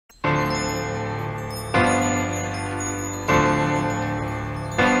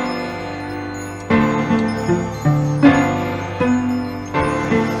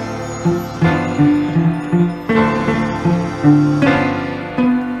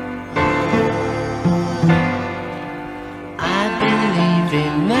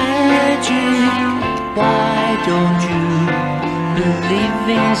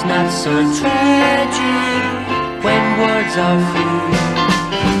Loving's not so tragic when words are few.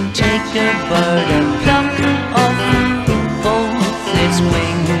 Take a bird and pluck off both its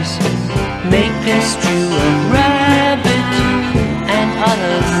wings. Make a stew of rabbit and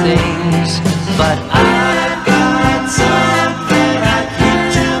other things. But I've got something I keep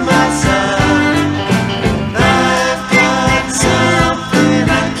to myself. I've got something I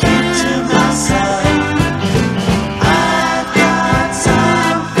keep to myself. I've got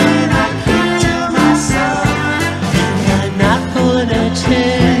something I keep to myself. And I'm not gonna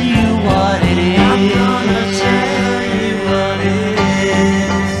tell you what it is. I'm gonna tell you what it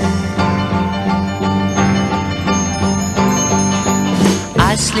is.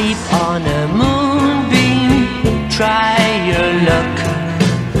 I sleep on a moonbeam. Try your luck.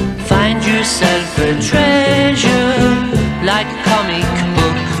 Find yourself a treasure like a comic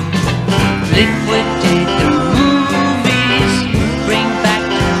book. Liquidate the movies. Bring back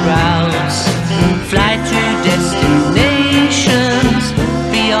the crowds. Fly to destinations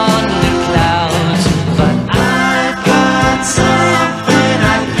beyond the clouds. But I've got something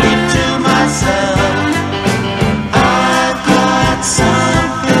I keep to myself. I've got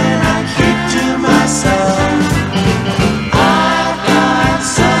something I keep to myself. I've got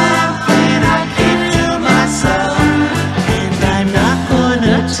something I keep to myself. And I'm not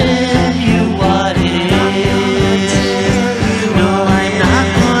gonna tell you what it is. No, I'm not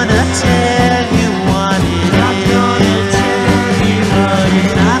gonna tell you what it is. I'm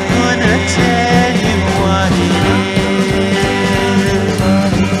not gonna tell you what it is.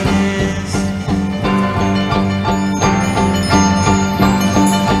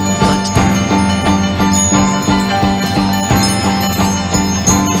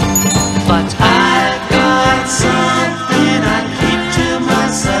 But